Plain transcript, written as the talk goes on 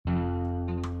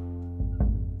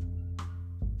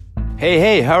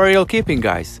Hey, how are you all keeping,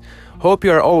 guys? Hope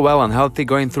you are all well and healthy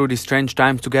going through these strange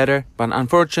times together, but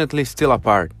unfortunately still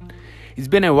apart. It's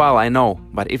been a while, I know,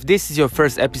 but if this is your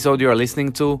first episode you are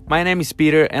listening to, my name is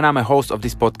Peter and I'm a host of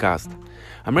this podcast.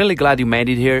 I'm really glad you made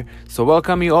it here, so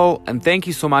welcome you all and thank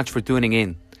you so much for tuning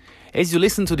in. As you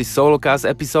listen to this solocast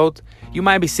episode, you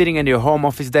might be sitting at your home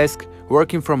office desk,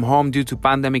 working from home due to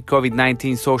pandemic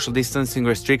COVID-19 social distancing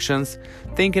restrictions,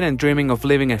 thinking and dreaming of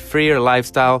living a freer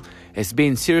lifestyle as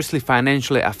being seriously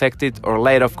financially affected or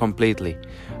laid off completely.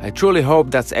 I truly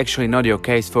hope that's actually not your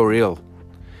case for real.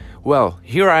 Well,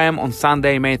 here I am on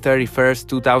Sunday, May 31st,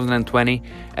 2020,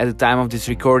 at the time of this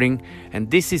recording,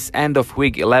 and this is end of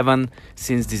week 11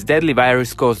 since this deadly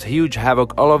virus caused huge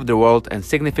havoc all over the world and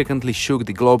significantly shook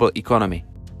the global economy.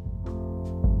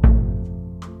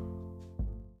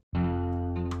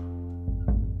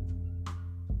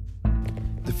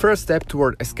 The first step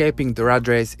toward escaping the rat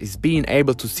race is being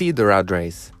able to see the rat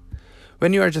race.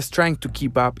 When you are just trying to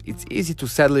keep up, it's easy to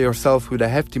saddle yourself with a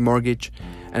hefty mortgage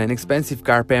and an expensive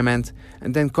car payment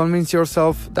and then convince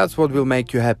yourself that's what will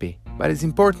make you happy. But it's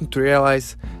important to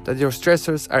realize that your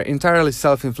stressors are entirely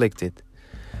self-inflicted.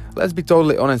 Let's be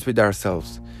totally honest with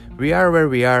ourselves. We are where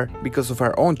we are because of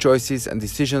our own choices and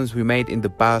decisions we made in the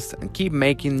past and keep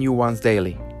making new ones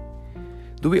daily.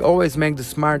 Do we always make the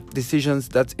smart decisions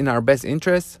that's in our best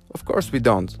interests? Of course we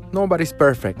don't. Nobody's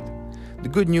perfect. The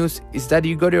good news is that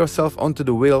you got yourself onto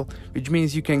the wheel, which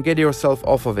means you can get yourself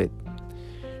off of it.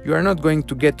 You are not going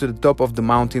to get to the top of the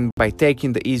mountain by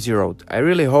taking the easy road. I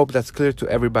really hope that's clear to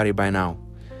everybody by now.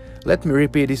 Let me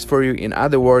repeat this for you in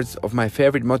other words of my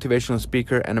favorite motivational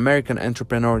speaker and American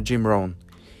entrepreneur Jim Rohn.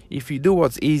 If you do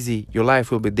what's easy, your life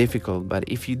will be difficult, but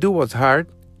if you do what's hard,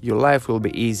 your life will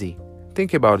be easy.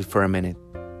 Think about it for a minute.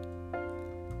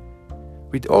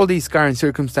 With all these current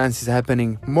circumstances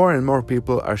happening, more and more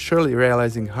people are surely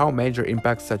realizing how major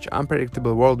impacts such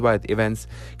unpredictable worldwide events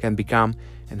can become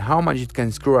and how much it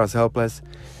can screw us helpless,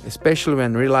 especially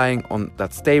when relying on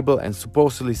that stable and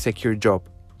supposedly secure job.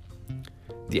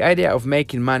 The idea of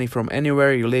making money from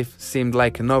anywhere you live seemed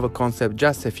like a novel concept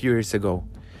just a few years ago.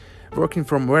 Working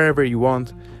from wherever you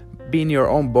want, being your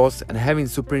own boss and having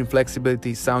supreme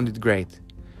flexibility sounded great.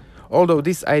 Although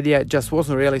this idea just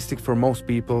wasn't realistic for most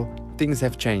people, things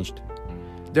have changed.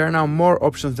 There are now more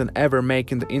options than ever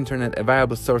making the internet a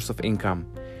viable source of income.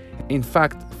 In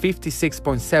fact,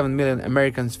 56.7 million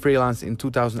Americans freelance in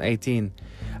 2018,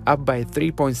 up by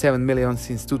 3.7 million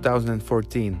since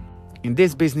 2014. In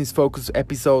this business-focused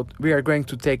episode, we are going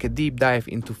to take a deep dive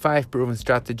into 5 proven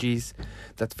strategies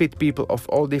that fit people of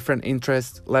all different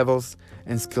interests, levels,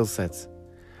 and skill sets.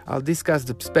 I'll discuss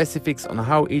the specifics on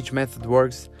how each method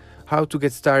works, how to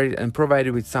get started, and provide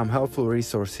you with some helpful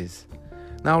resources.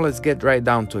 Now let's get right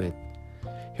down to it.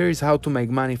 Here is how to make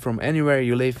money from anywhere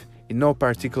you live in no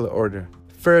particular order.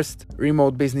 First,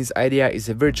 remote business idea is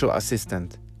a virtual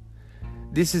assistant.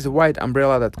 This is a wide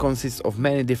umbrella that consists of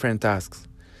many different tasks.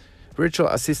 Virtual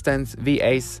assistants,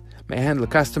 VAs, may handle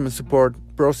customer support,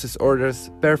 process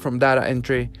orders, perform data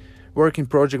entry, work in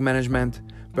project management,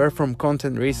 perform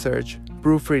content research,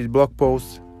 proofread blog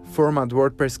posts, format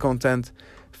WordPress content,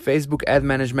 Facebook ad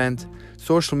management,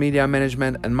 social media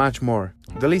management, and much more.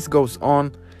 The list goes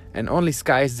on, and only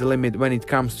sky is the limit when it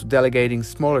comes to delegating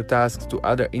smaller tasks to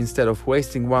others instead of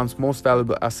wasting one's most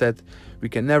valuable asset we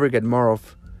can never get more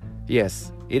of.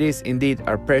 Yes, it is indeed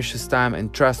our precious time,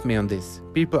 and trust me on this,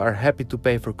 people are happy to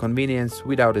pay for convenience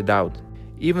without a doubt.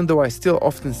 Even though I still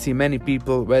often see many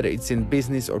people, whether it's in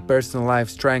business or personal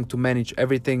lives, trying to manage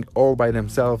everything all by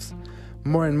themselves,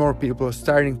 more and more people are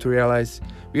starting to realize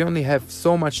we only have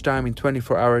so much time in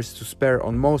 24 hours to spare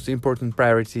on most important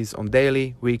priorities on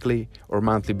daily, weekly, or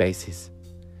monthly basis.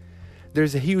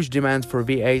 There's a huge demand for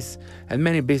VAs, and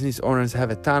many business owners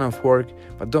have a ton of work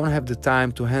but don't have the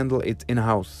time to handle it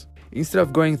in-house. Instead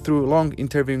of going through a long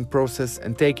interviewing process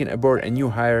and taking aboard a new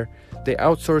hire, they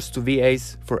outsource to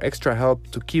VAs for extra help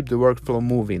to keep the workflow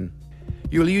moving.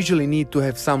 You'll usually need to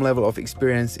have some level of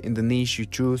experience in the niche you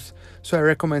choose, so I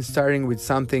recommend starting with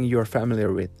something you're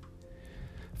familiar with.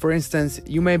 For instance,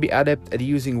 you may be adept at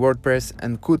using WordPress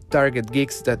and could target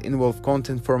gigs that involve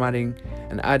content formatting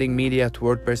and adding media to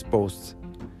WordPress posts.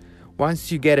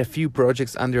 Once you get a few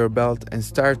projects under your belt and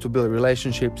start to build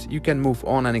relationships, you can move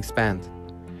on and expand.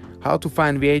 How to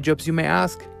find VA jobs, you may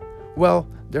ask? Well,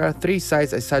 there are 3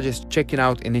 sites I suggest checking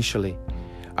out initially: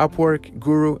 Upwork,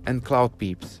 Guru, and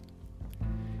CloudPeeps.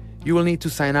 You will need to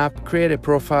sign up, create a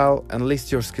profile, and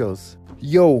list your skills.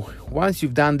 Once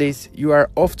you've done this, you are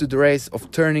off to the race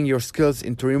of turning your skills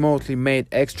into remotely made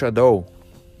extra dough.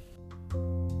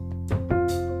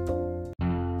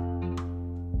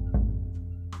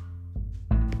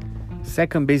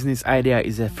 Second business idea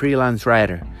is a freelance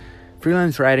writer.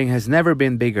 Freelance writing has never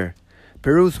been bigger.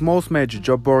 Peruse most major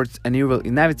job boards and you will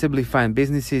inevitably find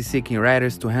businesses seeking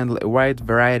writers to handle a wide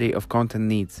variety of content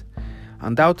needs.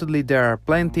 Undoubtedly, there are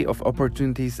plenty of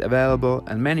opportunities available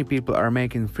and many people are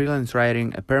making freelance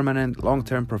writing a permanent,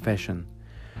 long-term profession.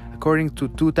 According to a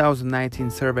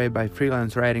 2019 survey by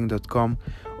freelancewriting.com,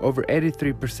 over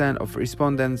 83% of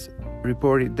respondents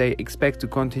reported they expect to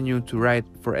continue to write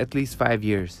for at least 5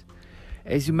 years.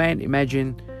 As you might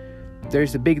imagine, there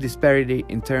is a big disparity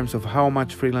in terms of how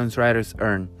much freelance writers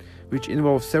earn, which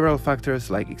involves several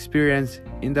factors like experience,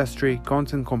 industry,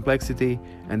 content complexity,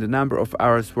 and the number of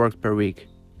hours worked per week.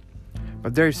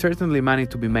 But there is certainly money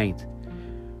to be made.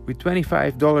 With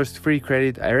 $25 free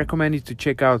credit, I recommend you to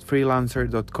check out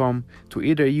freelancer.com to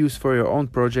either use for your own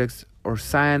projects or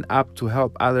sign up to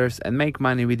help others and make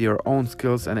money with your own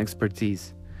skills and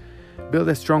expertise. Build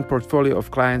a strong portfolio of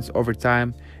clients over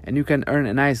time and you can earn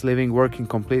a nice living working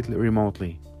completely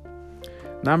remotely.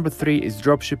 Number 3 is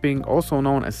dropshipping, also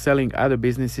known as selling other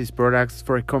businesses' products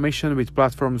for a commission with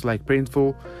platforms like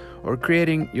Printful or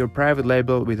creating your private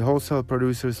label with wholesale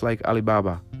producers like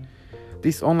Alibaba.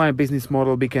 This online business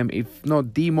model became, if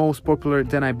not the most popular,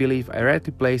 then I believe I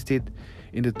rightly placed it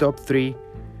in the top 3,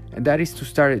 and that is to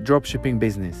start a dropshipping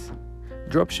business.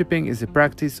 Dropshipping is a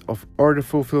practice of order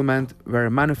fulfillment where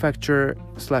a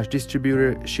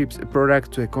manufacturer/distributor ships a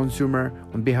product to a consumer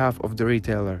on behalf of the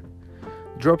retailer.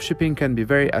 Dropshipping can be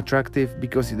very attractive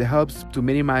because it helps to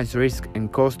minimize risk and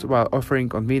cost while offering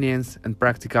convenience and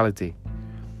practicality.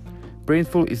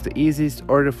 Printful is the easiest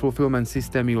order fulfillment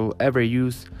system you will ever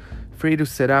use, free to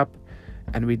set up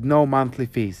and with no monthly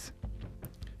fees.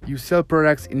 You sell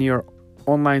products in your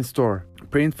online store.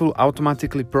 Printful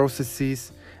automatically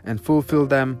processes and fulfill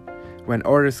them when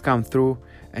orders come through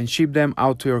and ship them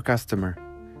out to your customer.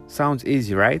 Sounds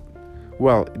easy, right?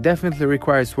 Well, it definitely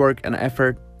requires work and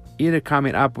effort, either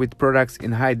coming up with products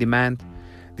in high demand,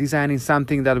 designing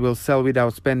something that will sell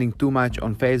without spending too much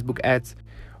on Facebook ads,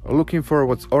 or looking for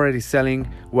what's already selling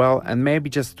well and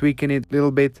maybe just tweaking it a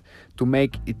little bit to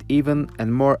make it even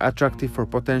and more attractive for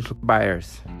potential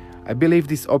buyers. I believe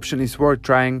this option is worth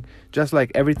trying, just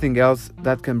like everything else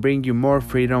that can bring you more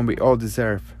freedom we all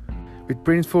deserve. With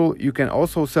Printful, you can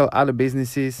also sell other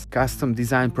businesses' custom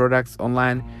design products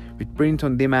online with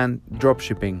print-on-demand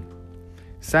dropshipping.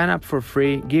 Sign up for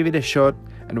free, give it a shot,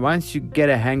 and once you get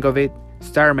a hang of it,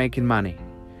 start making money.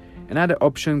 Another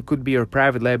option could be your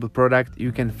private label product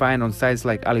you can find on sites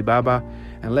like Alibaba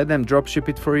and let them dropship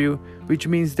it for you, which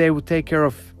means they will take care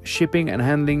of shipping and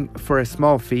handling for a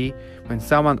small fee when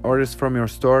someone orders from your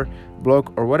store,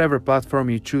 blog, or whatever platform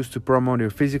you choose to promote your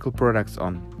physical products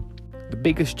on. The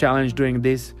biggest challenge doing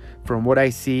this, from what I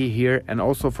see here and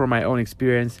also from my own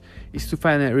experience, is to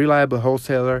find a reliable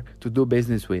wholesaler to do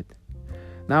business with.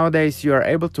 Nowadays, you are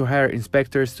able to hire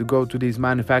inspectors to go to these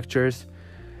manufacturers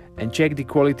and check the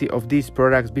quality of these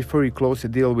products before you close a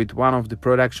deal with one of the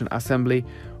production assembly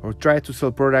or try to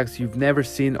sell products you've never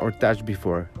seen or touched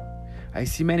before. I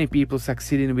see many people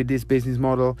succeeding with this business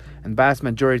model, and vast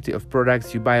majority of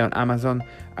products you buy on Amazon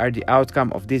are the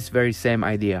outcome of this very same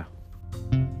idea.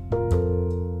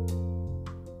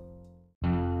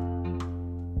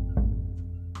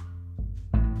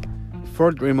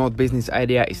 Fourth remote business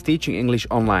idea is teaching English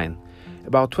online.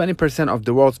 About 20% of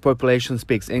the world's population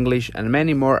speaks English and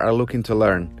many more are looking to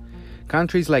learn.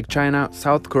 Countries like China,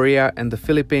 South Korea and the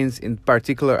Philippines in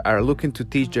particular are looking to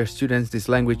teach their students this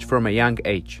language from a young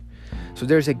age. So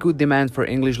there's a good demand for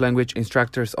English language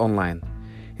instructors online.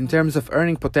 In terms of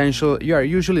earning potential, you are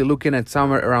usually looking at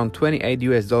somewhere around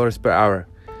 $28 per hour.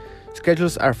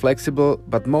 Schedules are flexible,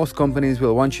 but most companies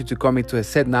will want you to commit to a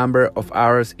set number of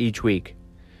hours each week.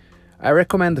 I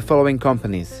recommend the following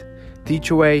companies: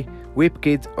 Teachaway,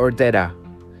 WhipKit or Deda.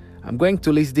 I'm going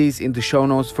to list these in the show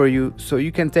notes for you so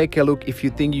you can take a look if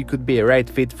you think you could be a right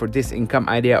fit for this income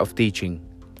idea of teaching.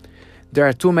 There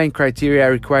are 2 main criteria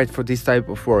required for this type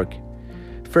of work.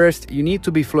 First, you need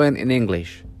to be fluent in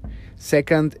English.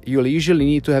 Second, you'll usually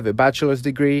need to have a bachelor's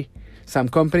degree. Some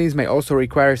companies may also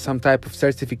require some type of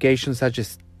certification such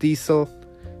as TESOL,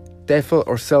 TEFL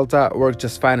or CELTA work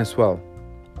just fine as well.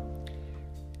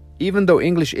 Even though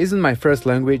English isn't my first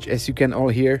language, as you can all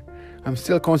hear, I'm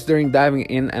still considering diving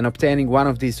in and obtaining one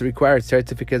of these required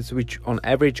certificates, which on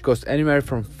average cost anywhere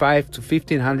from $500 to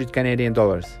 $1,500 Canadian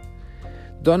dollars.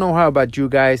 Don't know how about you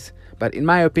guys, but in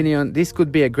my opinion, this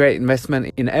could be a great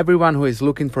investment in everyone who is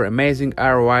looking for amazing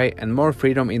ROI and more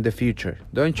freedom in the future,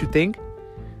 don't you think?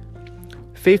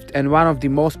 Fifth, and one of the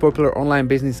most popular online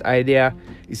business idea,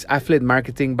 is affiliate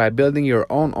marketing by building your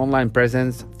own online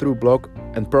presence through blog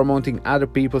and promoting other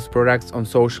people's products on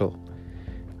social.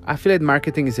 Affiliate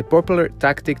marketing is a popular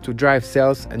tactic to drive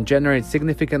sales and generate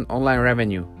significant online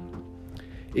revenue.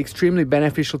 Extremely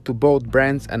beneficial to both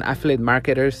brands and affiliate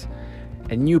marketers,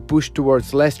 a new push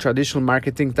towards less traditional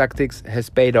marketing tactics has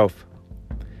paid off.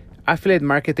 Affiliate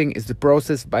marketing is the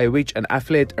process by which an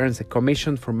affiliate earns a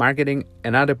commission for marketing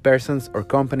another person's or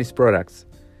company's products.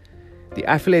 The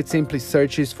affiliate simply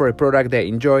searches for a product they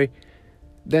enjoy,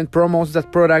 then promotes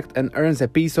that product and earns a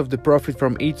piece of the profit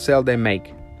from each sale they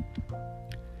make.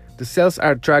 The sales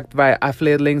are tracked via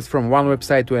affiliate links from one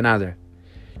website to another.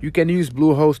 You can use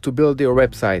Bluehost to build your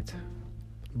website.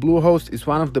 Bluehost is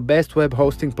one of the best web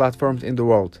hosting platforms in the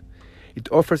world.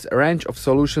 It offers a range of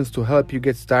solutions to help you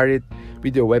get started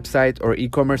with your website or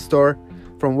e-commerce store,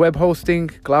 from web hosting,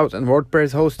 cloud and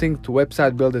WordPress hosting to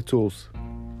website builder tools.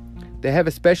 They have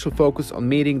a special focus on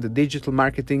meeting the digital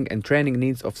marketing and training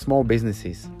needs of small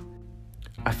businesses.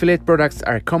 Affiliate products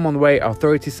are a common way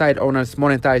authority site owners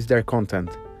monetize their content.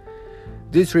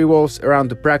 This revolves around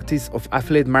the practice of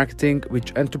affiliate marketing,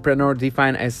 which entrepreneurs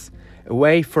define as a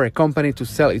way for a company to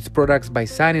sell its products by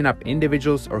signing up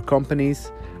individuals or companies,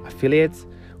 affiliates,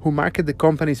 who market the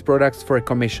company's products for a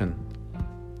commission.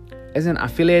 As an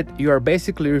affiliate, you are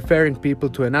basically referring people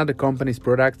to another company's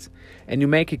products, and you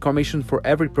make a commission for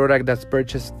every product that's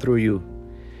purchased through you.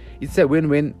 It's a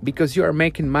win-win because you are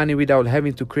making money without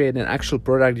having to create an actual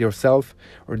product yourself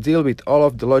or deal with all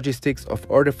of the logistics of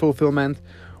order fulfillment,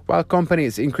 while company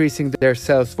is increasing their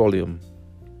sales volume.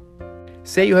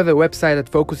 Say you have a website that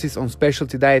focuses on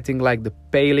specialty dieting like the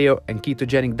paleo and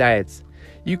ketogenic diets.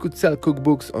 You could sell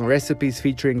cookbooks on recipes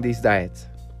featuring these diets.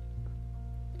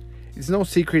 It's no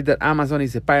secret that Amazon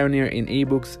is a pioneer in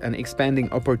ebooks and expanding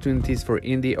opportunities for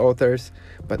indie authors,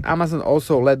 but Amazon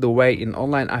also led the way in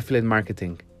online affiliate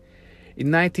marketing. In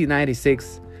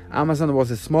 1996, Amazon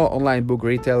was a small online book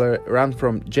retailer run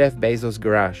from Jeff Bezos'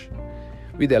 garage.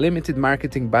 With a limited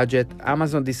marketing budget,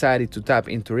 Amazon decided to tap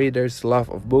into readers' love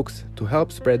of books to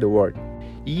help spread the word.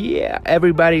 Yeah,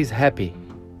 everybody is happy.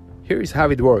 Here is how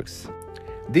it works.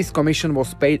 This commission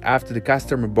was paid after the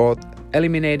customer bought,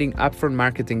 eliminating upfront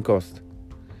marketing costs.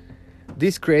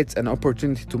 This creates an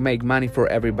opportunity to make money for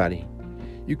everybody.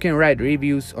 You can write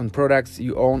reviews on products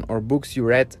you own or books you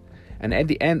read, and at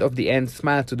the end,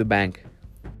 smile to the bank.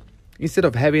 Instead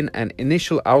of having an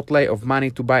initial outlay of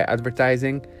money to buy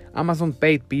advertising, Amazon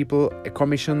paid people a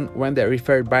commission when they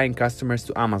referred buying customers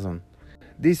to Amazon.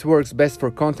 This works best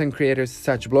for content creators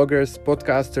such as bloggers,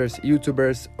 podcasters,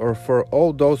 YouTubers, or for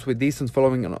all those with decent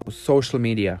following on social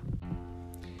media.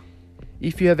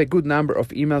 If you have a good number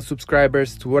of email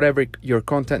subscribers to whatever your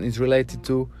content is related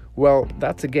to, well,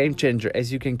 that's a game changer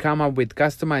as you can come up with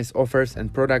customized offers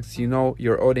and products you know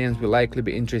your audience will likely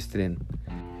be interested in.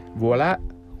 Voila!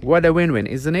 What a win-win,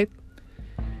 isn't it?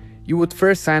 You would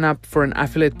first sign up for an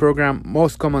affiliate program.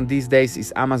 Most common these days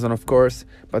is Amazon, of course,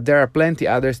 but there are plenty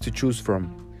others to choose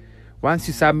from. Once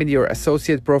you submit your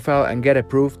associate profile and get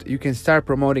approved, you can start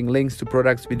promoting links to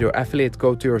products with your affiliate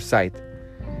code to your site.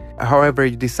 However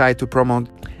you decide to promote,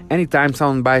 anytime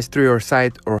someone buys through your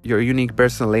site or your unique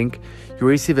personal link, you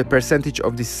receive a percentage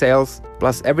of these sales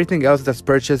plus everything else that's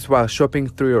purchased while shopping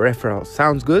through your referral.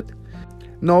 Sounds good?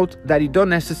 Note that you don't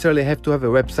necessarily have to have a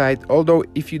website, although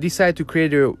if you decide to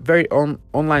create your very own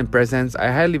online presence,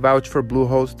 I highly vouch for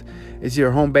Bluehost as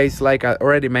your home base like I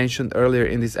already mentioned earlier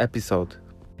in this episode.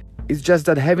 It's just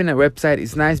that having a website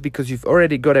is nice because you've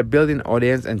already got a built-in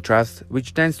audience and trust,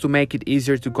 which tends to make it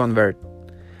easier to convert.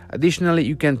 Additionally,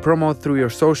 you can promote through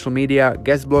your social media,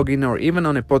 guest blogging, or even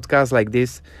on a podcast like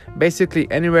this, basically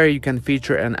anywhere you can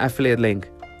feature an affiliate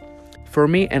link. For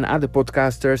me and other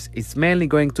podcasters, it's mainly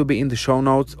going to be in the show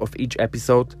notes of each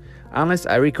episode, unless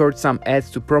I record some ads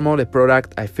to promote a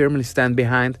product I firmly stand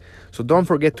behind, so don't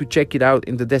forget to check it out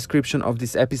in the description of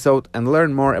this episode and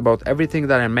learn more about everything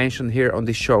that I mentioned here on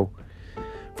this show.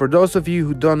 For those of you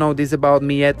who don't know this about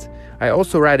me yet, I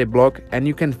also write a blog, and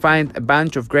you can find a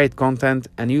bunch of great content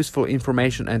and useful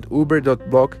information at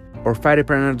uber.blog or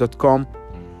firepreneur.com,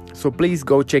 so please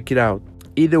go check it out.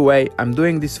 Either way, I'm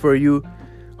doing this for you,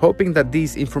 hoping that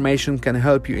this information can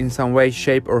help you in some way,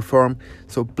 shape or form,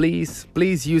 so please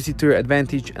use it to your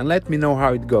advantage and let me know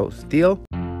how it goes. Deal?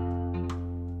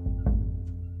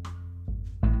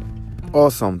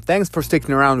 Awesome, thanks for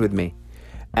sticking around with me.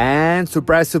 And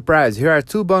surprise, surprise, here are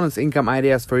 2 bonus income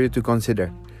ideas for you to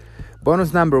consider.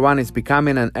 Bonus number 1 is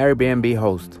becoming an Airbnb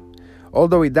host.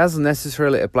 Although it doesn't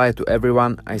necessarily apply to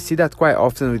everyone, I see that quite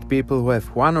often with people who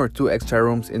have 1 or 2 extra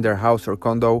rooms in their house or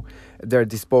condo at their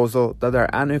disposal that are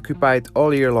unoccupied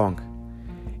all year long.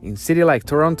 In a city like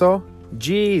Toronto,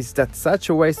 geez, that's such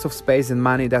a waste of space and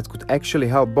money that could actually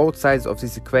help both sides of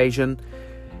this equation.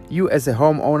 You as a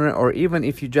homeowner, or even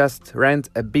if you just rent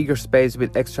a bigger space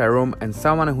with extra room and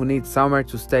someone who needs somewhere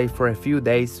to stay for a few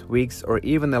days, weeks, or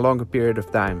even a longer period of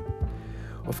time.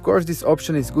 Of course, this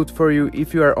option is good for you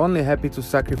if you are only happy to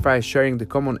sacrifice sharing the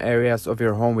common areas of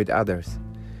your home with others.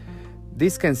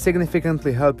 This can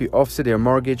significantly help you offset your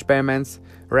mortgage payments,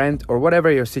 rent, or whatever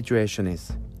your situation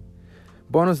is.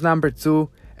 Bonus number 2,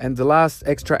 and the last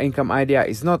extra income idea,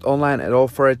 is not online at all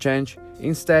for a change.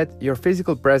 Instead, your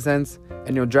physical presence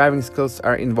and your driving skills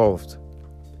are involved.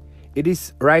 It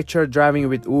is rideshare driving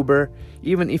with Uber,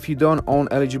 even if you don't own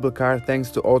eligible car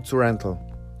thanks to Otsu Rental.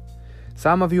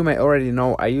 Some of you may already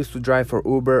know I used to drive for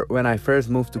Uber when I first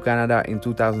moved to Canada in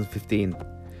 2015.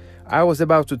 I was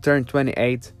about to turn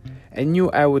 28 and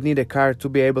knew I would need a car to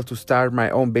be able to start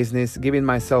my own business, giving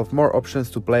myself more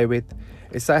options to play with,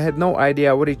 as I had no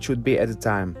idea what it should be at the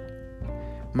time.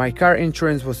 My car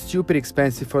insurance was stupid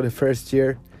expensive for the first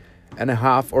year and a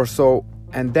half or so,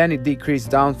 and then it decreased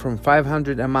down from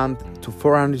 $500 a month to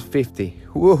 $450.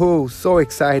 Woohoo, so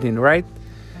exciting, right?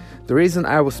 The reason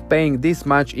I was paying this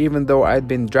much, even though I'd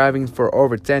been driving for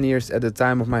over 10 years at the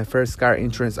time of my first car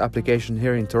insurance application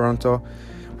here in Toronto,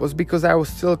 was because I was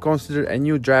still considered a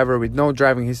new driver with no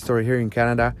driving history here in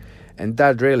Canada, and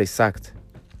that really sucked.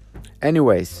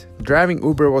 Anyways, driving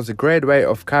Uber was a great way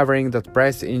of covering that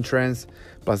pricey insurance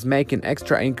plus making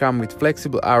extra income with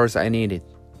flexible hours I needed.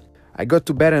 I got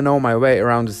to better know my way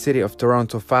around the city of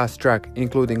Toronto fast track,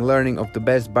 including learning of the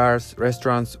best bars,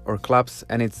 restaurants or clubs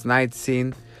and its night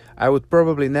scene I would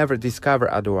probably never discover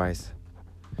otherwise.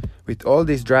 With all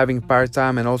this driving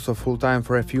part-time and also full-time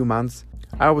for a few months,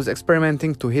 I was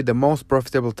experimenting to hit the most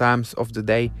profitable times of the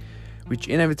day, which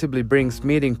inevitably brings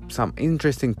meeting some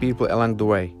interesting people along the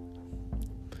way.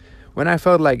 When I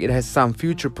felt like it has some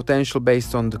future potential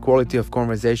based on the quality of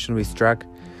conversation we struck,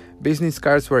 business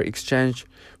cards were exchanged,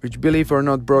 which believe it or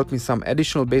not brought me some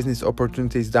additional business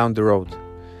opportunities down the road.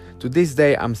 To this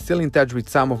day, I'm still in touch with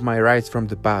some of my rides from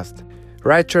the past.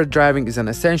 Rideshare driving is an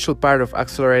essential part of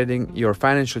accelerating your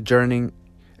financial journey,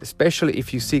 especially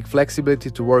if you seek flexibility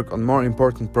to work on more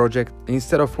important projects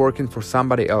instead of working for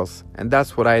somebody else, and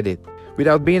that's what I did.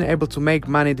 Without being able to make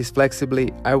money this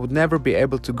flexibly, I would never be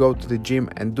able to go to the gym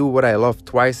and do what I love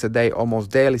twice a day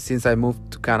almost daily since I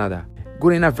moved to Canada.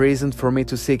 Good enough reason for me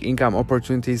to seek income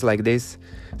opportunities like this,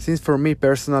 since for me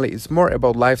personally it's more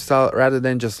about lifestyle rather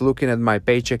than just looking at my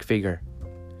paycheck figure.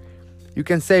 You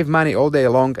can save money all day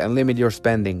long and limit your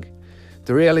spending.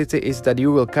 The reality is that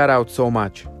you will cut out so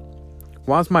much.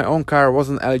 Once my own car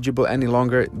wasn't eligible any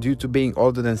longer due to being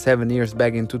older than 7 years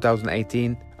back in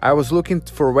 2018, I was looking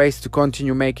for ways to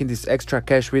continue making this extra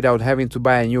cash without having to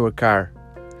buy a newer car.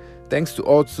 Thanks to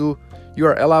Otsu, you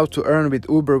are allowed to earn with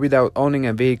Uber without owning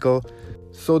a vehicle,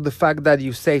 so the fact that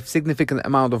you save significant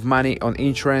amount of money on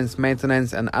insurance,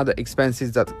 maintenance and other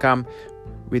expenses that come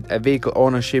with a vehicle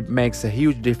ownership makes a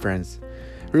huge difference.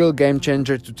 Real game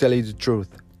changer to tell you the truth.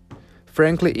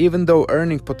 Frankly, even though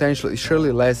earning potential is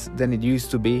surely less than it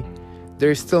used to be, there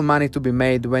is still money to be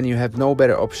made when you have no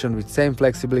better option with same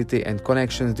flexibility and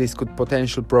connections this could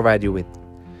potentially provide you with.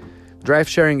 Drive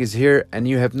sharing is here and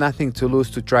you have nothing to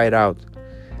lose to try it out.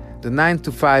 The 9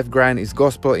 to 5 grind is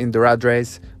gospel in the rat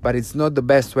race, but it's not the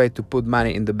best way to put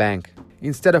money in the bank.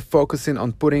 Instead of focusing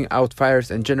on putting out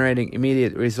fires and generating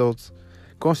immediate results,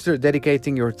 consider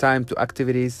dedicating your time to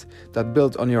activities that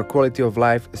build on your quality of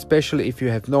life, especially if you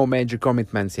have no major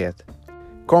commitments yet.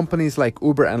 Companies like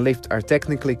Uber and Lyft are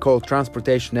technically called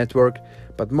transportation network,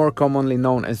 but more commonly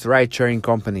known as ride-sharing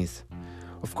companies.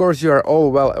 Of course, you are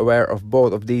all well aware of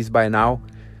both of these by now,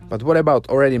 but what about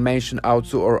already mentioned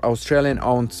Otsu or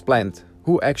Australian-owned Splend,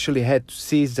 who actually had to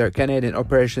cease their Canadian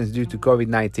operations due to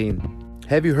COVID-19?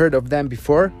 Have you heard of them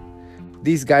before?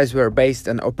 These guys were based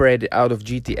and operated out of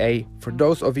GTA. For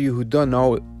those of you who don't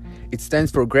know, it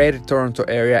stands for Greater Toronto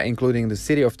Area, including the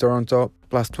City of Toronto,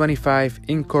 plus 25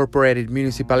 incorporated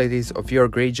municipalities of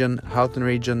York Region, Halton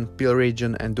Region, Peel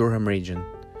Region and Durham Region.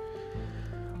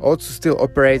 Otsu still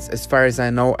operates as far as I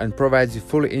know and provides you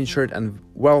fully insured and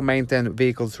well-maintained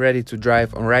vehicles ready to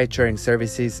drive on ride-sharing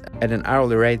services at an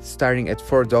hourly rate starting at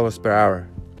 $4 per hour.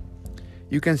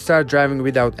 You can start driving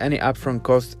without any upfront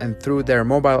costs, and through their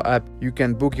mobile app you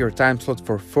can book your time slot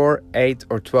for 4, 8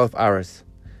 or 12 hours.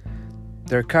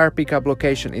 Their car pickup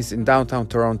location is in downtown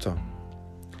Toronto.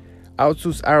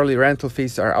 Otsu's hourly rental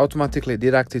fees are automatically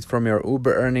deducted from your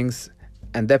Uber earnings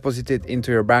and deposited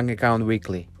into your bank account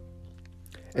weekly.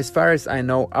 As far as I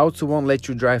know, Otsu won't let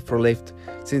you drive for Lyft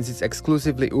since it's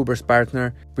exclusively Uber's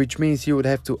partner, which means you would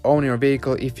have to own your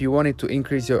vehicle if you wanted to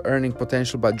increase your earning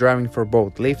potential by driving for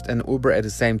both Lyft and Uber at the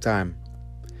same time.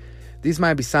 This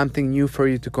might be something new for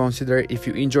you to consider if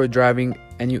you enjoy driving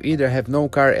and you either have no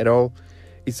car at all,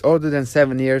 it's older than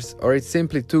 7 years, or it's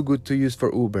simply too good to use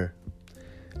for Uber.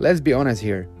 Let's be honest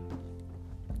here.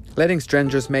 Letting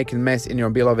strangers make a mess in your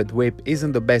beloved whip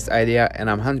isn't the best idea, and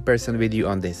I'm 100% with you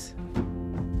on this.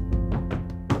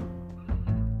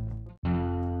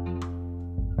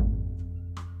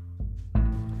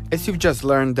 As you've just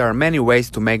learned, there are many ways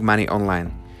to make money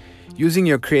online. Using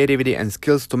your creativity and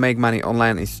skills to make money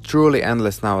online is truly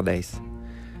endless nowadays.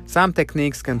 Some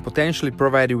techniques can potentially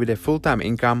provide you with a full-time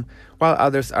income, while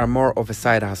others are more of a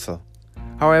side hustle.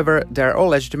 However, they are all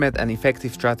legitimate and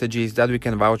effective strategies that we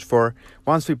can vouch for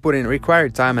once we put in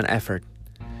required time and effort.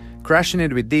 Crushing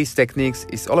it with these techniques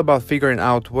is all about figuring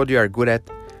out what you are good at,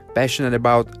 passionate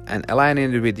about, and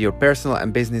aligning it with your personal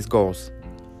and business goals.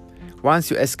 Once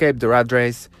you escape the rat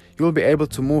race, you will be able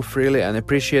to move freely and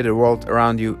appreciate the world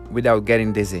around you without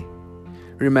getting dizzy.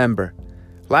 Remember,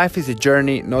 life is a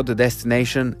journey, not a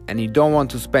destination, and you don't want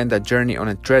to spend that journey on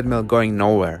a treadmill going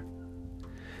nowhere.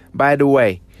 By the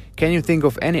way, can you think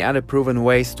of any other proven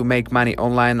ways to make money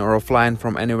online or offline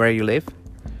from anywhere you live?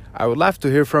 I would love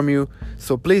to hear from you,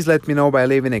 so please let me know by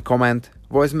leaving a comment,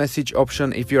 voice message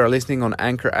option if you are listening on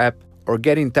Anchor app, or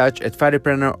get in touch at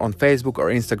Fireprepreneur on Facebook or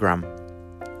Instagram.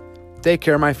 Take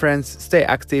care, my friends, stay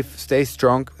active, stay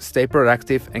strong, stay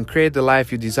productive, and create the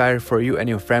life you desire for you and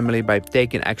your family by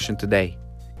taking action today.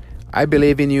 I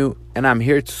believe in you, and I'm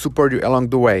here to support you along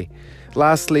the way.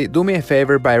 Lastly, do me a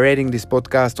favor by rating this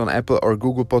podcast on Apple or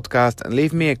Google Podcast and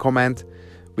leave me a comment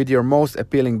with your most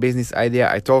appealing business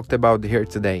idea I talked about here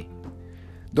today.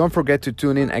 Don't forget to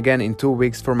tune in again in 2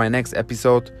 weeks for my next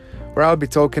episode, where I'll be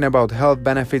talking about health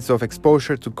benefits of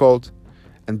exposure to cold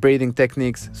and breathing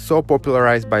techniques so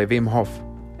popularized by Wim Hof.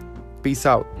 Peace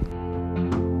out.